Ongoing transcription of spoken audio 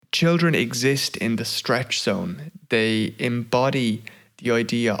children exist in the stretch zone. They embody the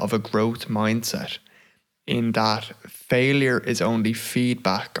idea of a growth mindset, in that failure is only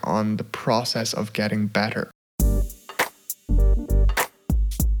feedback on the process of getting better.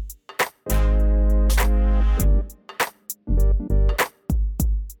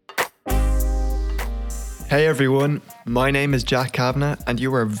 Hey everyone, my name is Jack Kavanagh and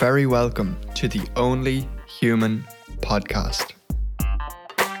you are very welcome to the Only Human podcast.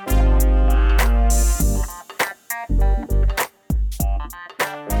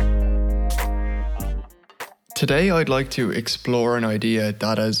 Today I'd like to explore an idea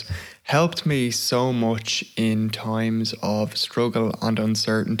that has helped me so much in times of struggle and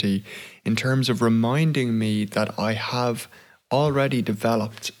uncertainty, in terms of reminding me that I have already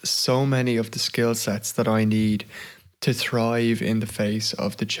developed so many of the skill sets that I need to thrive in the face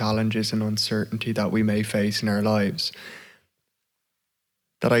of the challenges and uncertainty that we may face in our lives.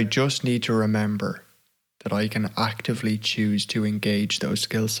 That I just need to remember that I can actively choose to engage those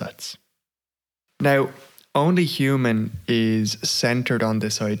skill sets. Now, Only Human is centered on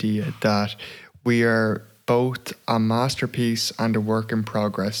this idea that we are both a masterpiece and a work in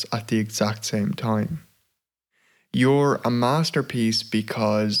progress at the exact same time. You're a masterpiece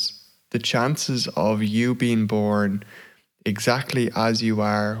because the chances of you being born exactly as you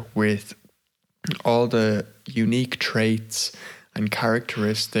are, with all the unique traits and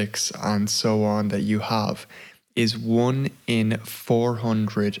characteristics and so on that you have, is 1 in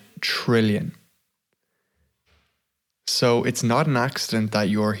 400 trillion. So it's not an accident that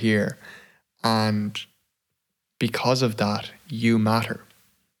you're here, and because of that, you matter.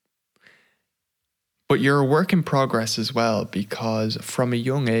 But you're a work in progress as well, because from a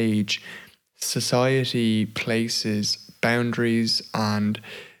young age, society places boundaries and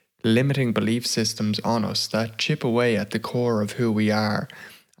limiting belief systems on us that chip away at the core of who we are,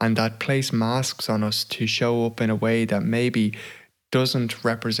 and that place masks on us to show up in a way that maybe doesn't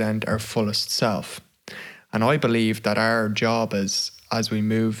represent our fullest self. And I believe that our job as we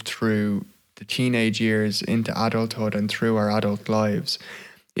move through the teenage years into adulthood and through our adult lives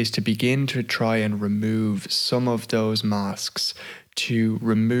is to begin to try and remove some of those masks, to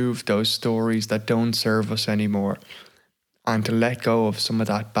remove those stories that don't serve us anymore, and to let go of some of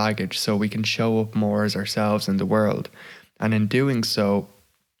that baggage so we can show up more as ourselves in the world. And in doing so,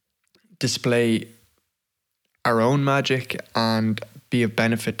 display our own magic and be of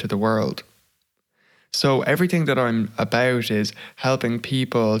benefit to the world. So everything that I'm about is helping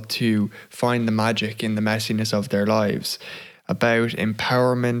people to find the magic in the messiness of their lives, about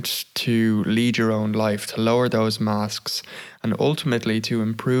empowerment to lead your own life, to lower those masks, and ultimately to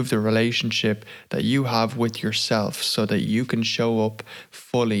improve the relationship that you have with yourself so that you can show up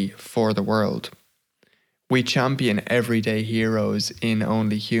fully for the world. We champion everyday heroes in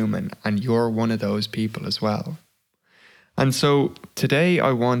Only Human, and you're one of those people as well. And so today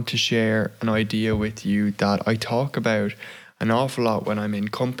I want to share an idea with you that I talk about an awful lot when I'm in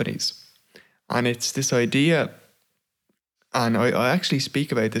companies. And it's this idea, and I actually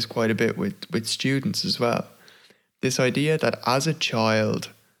speak about this quite a bit with students as well. This idea that as a child,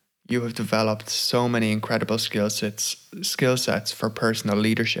 you have developed so many incredible skill sets for personal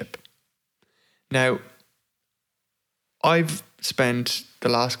leadership. Now, I've spent the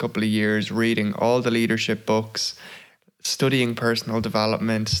last couple of years reading all the leadership books, studying personal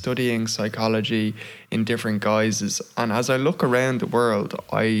development, studying psychology in different guises. And as I look around the world,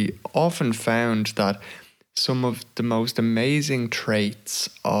 I often found that some of the most amazing traits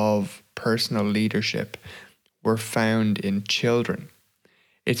of personal leadership were found in children.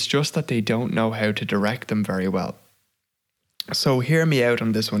 It's just that they don't know how to direct them very well. So hear me out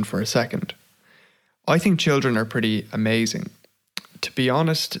on this one for a second. I think children are pretty amazing. To be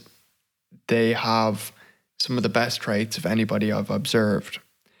honest, they have some of the best traits of anybody I've observed.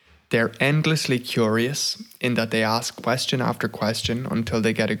 They're endlessly curious in that they ask question after question until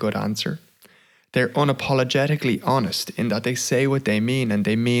they get a good answer. They're unapologetically honest in that they say what they mean and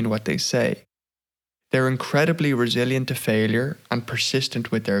they mean what they say. They're incredibly resilient to failure and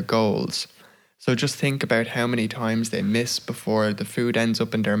persistent with their goals. So just think about how many times they miss before the food ends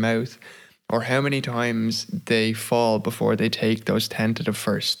up in their mouth, or how many times they fall before they take those tentative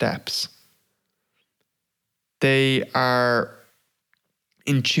first steps. They are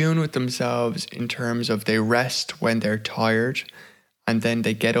in tune with themselves in terms of they rest when they're tired and then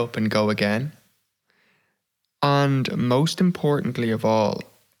they get up and go again. And most importantly of all,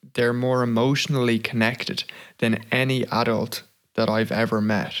 they're more emotionally connected than any adult that I've ever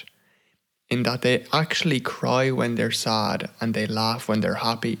met, in that they actually cry when they're sad and they laugh when they're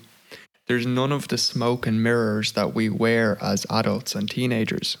happy. There's none of the smoke and mirrors that we wear as adults and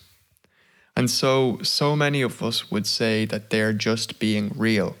teenagers. And so many of us would say that they're just being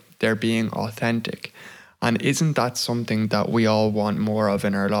real, they're being authentic. And isn't that something that we all want more of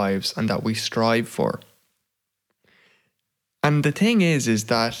in our lives and that we strive for? And the thing is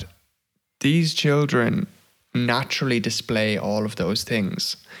that these children naturally display all of those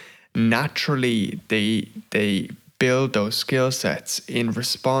things. Naturally, they build those skill sets in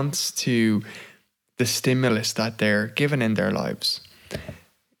response to the stimulus that they're given in their lives.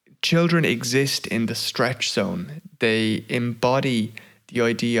 Children exist in the stretch zone. They embody the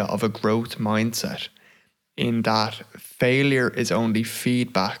idea of a growth mindset, in that failure is only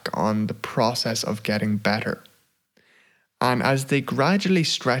feedback on the process of getting better. And as they gradually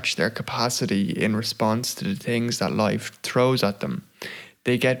stretch their capacity in response to the things that life throws at them,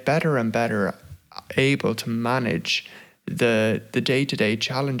 they get better and better able to manage the day-to-day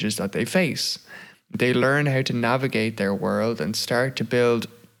challenges that they face. They learn how to navigate their world and start to build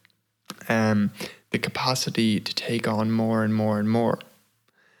the capacity to take on more and more and more.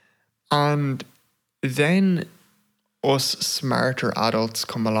 And then us smarter adults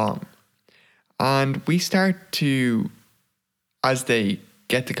come along, and we start to, as they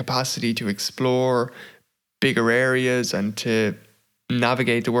get the capacity to explore bigger areas and to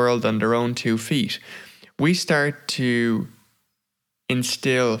navigate the world on their own 2 feet, we start to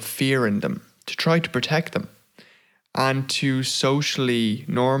instill fear in them, to try to protect them and to socially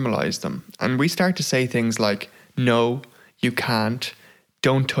normalize them. And we start to say things like, no, you can't,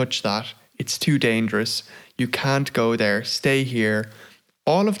 don't touch that, it's too dangerous, you can't go there, stay here.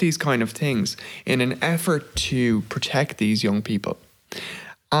 All of these kind of things in an effort to protect these young people.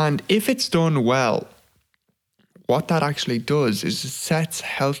 And if it's done well, what that actually does is it sets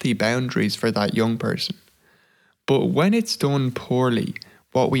healthy boundaries for that young person. But when it's done poorly,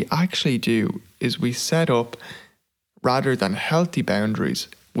 what we actually do is we set up, rather than healthy boundaries,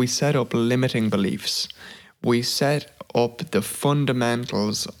 we set up limiting beliefs. We set up the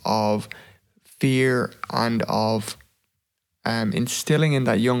fundamentals of fear and of instilling in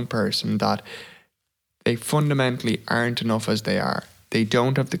that young person that they fundamentally aren't enough as they are. They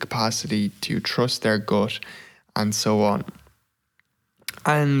don't have the capacity to trust their gut and so on.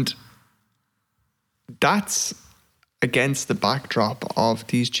 And that's against the backdrop of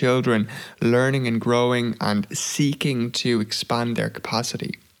these children learning and growing and seeking to expand their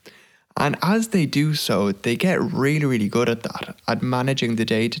capacity. And as they do so, they get really, really good at that, at managing the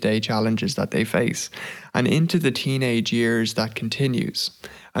day-to-day challenges that they face. And into the teenage years, that continues.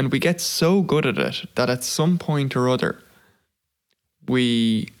 And we get so good at it that at some point or other,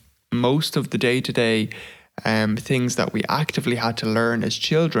 most of the day-to-day things that we actively had to learn as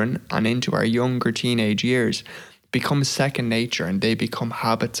children and into our younger teenage years become second nature, and they become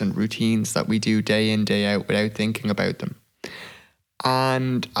habits and routines that we do day in, day out without thinking about them.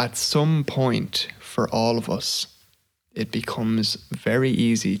 And at some point for all of us, it becomes very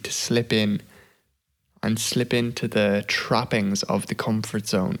easy to slip into the trappings of the comfort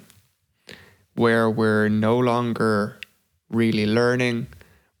zone, where we're no longer really learning,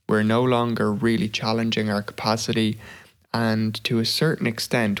 we're no longer really challenging our capacity, and to a certain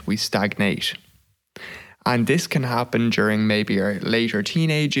extent we stagnate. And this can happen during maybe our later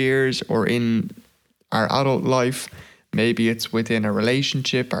teenage years or in our adult life. Maybe it's within a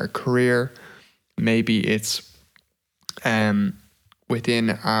relationship, our career. Maybe it's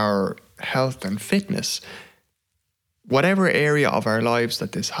within our health and fitness. Whatever area of our lives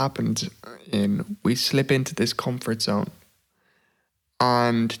that this happens in, we slip into this comfort zone.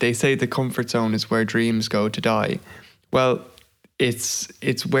 And they say the comfort zone is where dreams go to die. Well,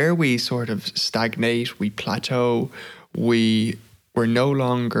 it's where we sort of stagnate, we plateau, we're no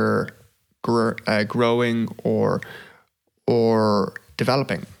longer growing or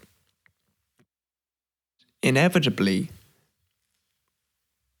developing. Inevitably,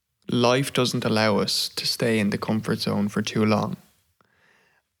 life doesn't allow us to stay in the comfort zone for too long.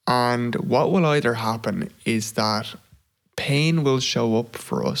 And what will either happen is that pain will show up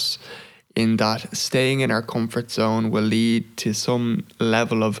for us, in that staying in our comfort zone will lead to some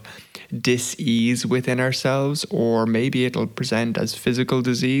level of dis-ease within ourselves, or maybe it'll present as physical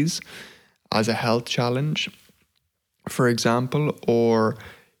disease, as a health challenge, for example, or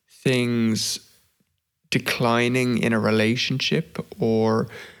things declining in a relationship, or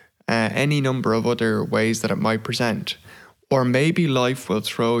any number of other ways that it might present. Or maybe life will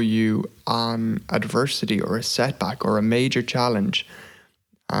throw you on adversity or a setback or a major challenge,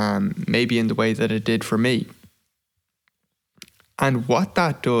 maybe in the way that it did for me. And what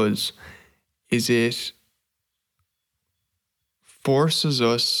that does is it forces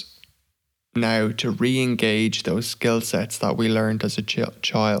us now to re-engage those skill sets that we learned as a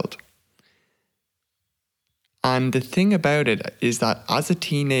child. And the thing about it is that as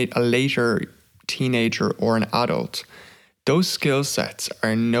a later teenager or an adult, those skill sets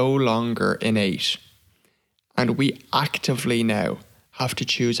are no longer innate. And we actively now have to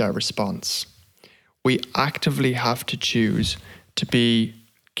choose our response. We actively have to choose to be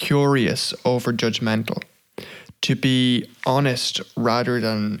curious over judgmental, to be honest rather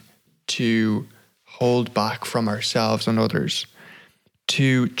than to hold back from ourselves and others,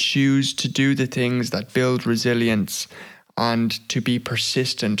 to choose to do the things that build resilience and to be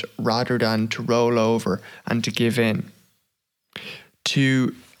persistent rather than to roll over and to give in,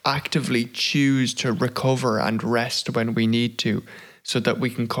 to actively choose to recover and rest when we need to so that we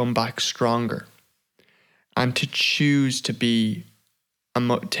can come back stronger, and to choose to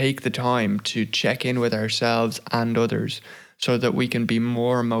take the time to check in with ourselves and others so that we can be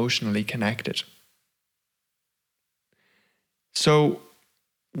more emotionally connected. So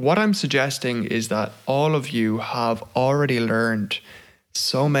what I'm suggesting is that all of you have already learned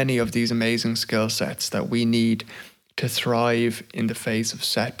so many of these amazing skill sets that we need to thrive in the face of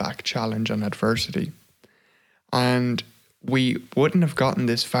setback, challenge, and adversity. And we wouldn't have gotten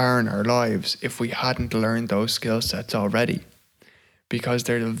this far in our lives if we hadn't learned those skill sets already, because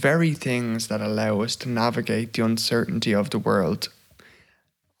they're the very things that allow us to navigate the uncertainty of the world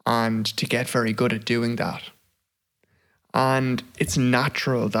and to get very good at doing that. And it's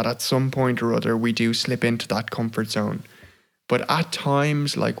natural that at some point or other we do slip into that comfort zone. But at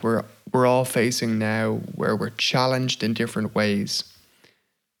times like we're all facing now, where we're challenged in different ways,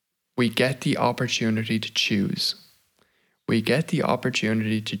 we get the opportunity to choose. We get the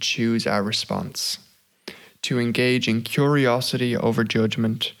opportunity to choose our response, to engage in curiosity over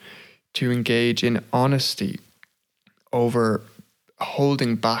judgment, to engage in honesty over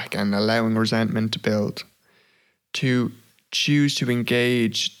holding back and allowing resentment to build, to choose to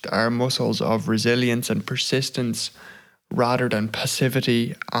engage our muscles of resilience and persistence rather than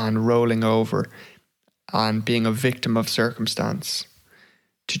passivity and rolling over and being a victim of circumstance,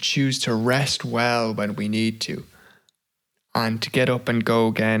 to choose to rest well when we need to, and to get up and go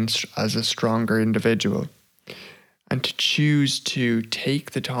again as a stronger individual, and to choose to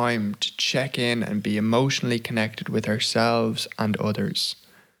take the time to check in and be emotionally connected with ourselves and others.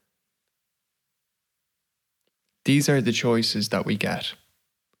 These are the choices that we get.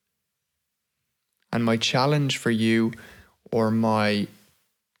 And my challenge for you, or my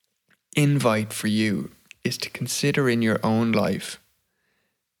invite for you, is to consider in your own life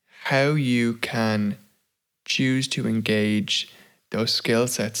how you can choose to engage those skill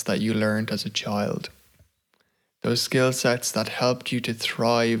sets that you learned as a child. Those skill sets that helped you to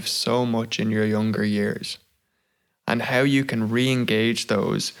thrive so much in your younger years. And how you can re-engage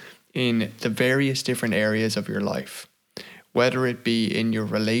those in the various different areas of your life, whether it be in your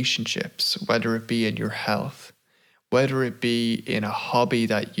relationships, whether it be in your health, whether it be in a hobby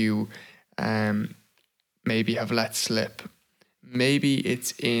that you maybe have let slip. Maybe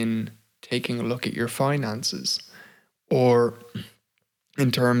it's in taking a look at your finances, or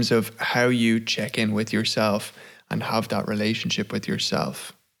in terms of how you check in with yourself and have that relationship with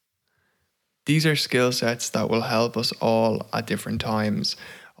yourself. These are skill sets that will help us all at different times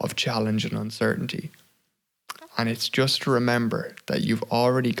of challenge and uncertainty. And it's just to remember that you've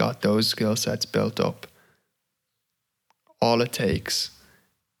already got those skill sets built up. All it takes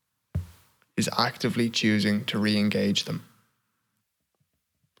is actively choosing to re-engage them.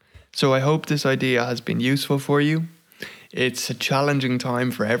 So I hope this idea has been useful for you. It's a challenging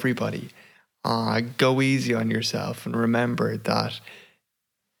time for everybody. Go easy on yourself and remember that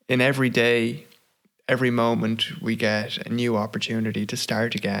in every day, every moment, we get a new opportunity to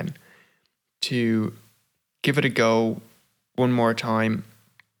start again, to give it a go one more time,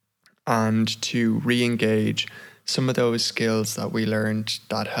 and to re-engage some of those skills that we learned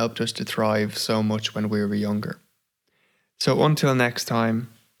that helped us to thrive so much when we were younger. So until next time,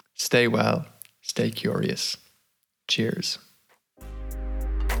 stay well, stay curious. Cheers.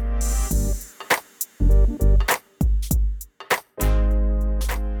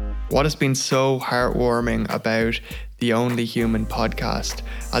 What has been so heartwarming about the Only Human podcast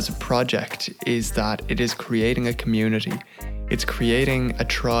as a project is that it is creating a community. It's creating a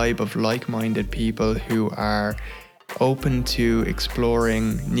tribe of like-minded people who are open to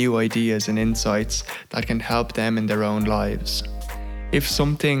exploring new ideas and insights that can help them in their own lives. If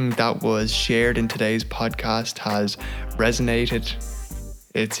something that was shared in today's podcast has resonated,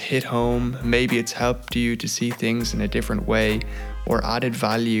 it's hit home, maybe it's helped you to see things in a different way or added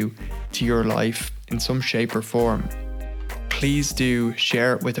value to your life in some shape or form, please do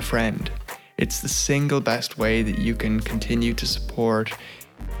share it with a friend. It's the single best way that you can continue to support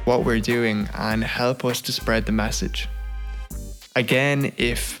what we're doing and help us to spread the message. Again,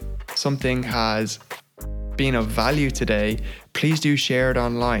 if something has been of value today, please do share it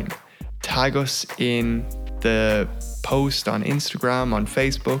online. Tag us in the post on Instagram, on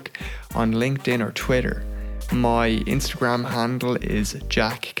Facebook, on LinkedIn or Twitter. My Instagram handle is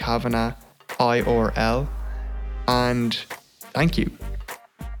Jack Kavanagh, IRL, and thank you.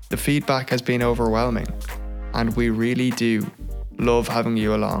 The feedback has been overwhelming, and we really do love having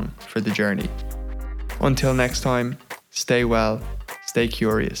you along for the journey. Until next time, stay well, stay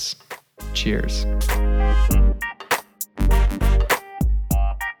curious. Cheers.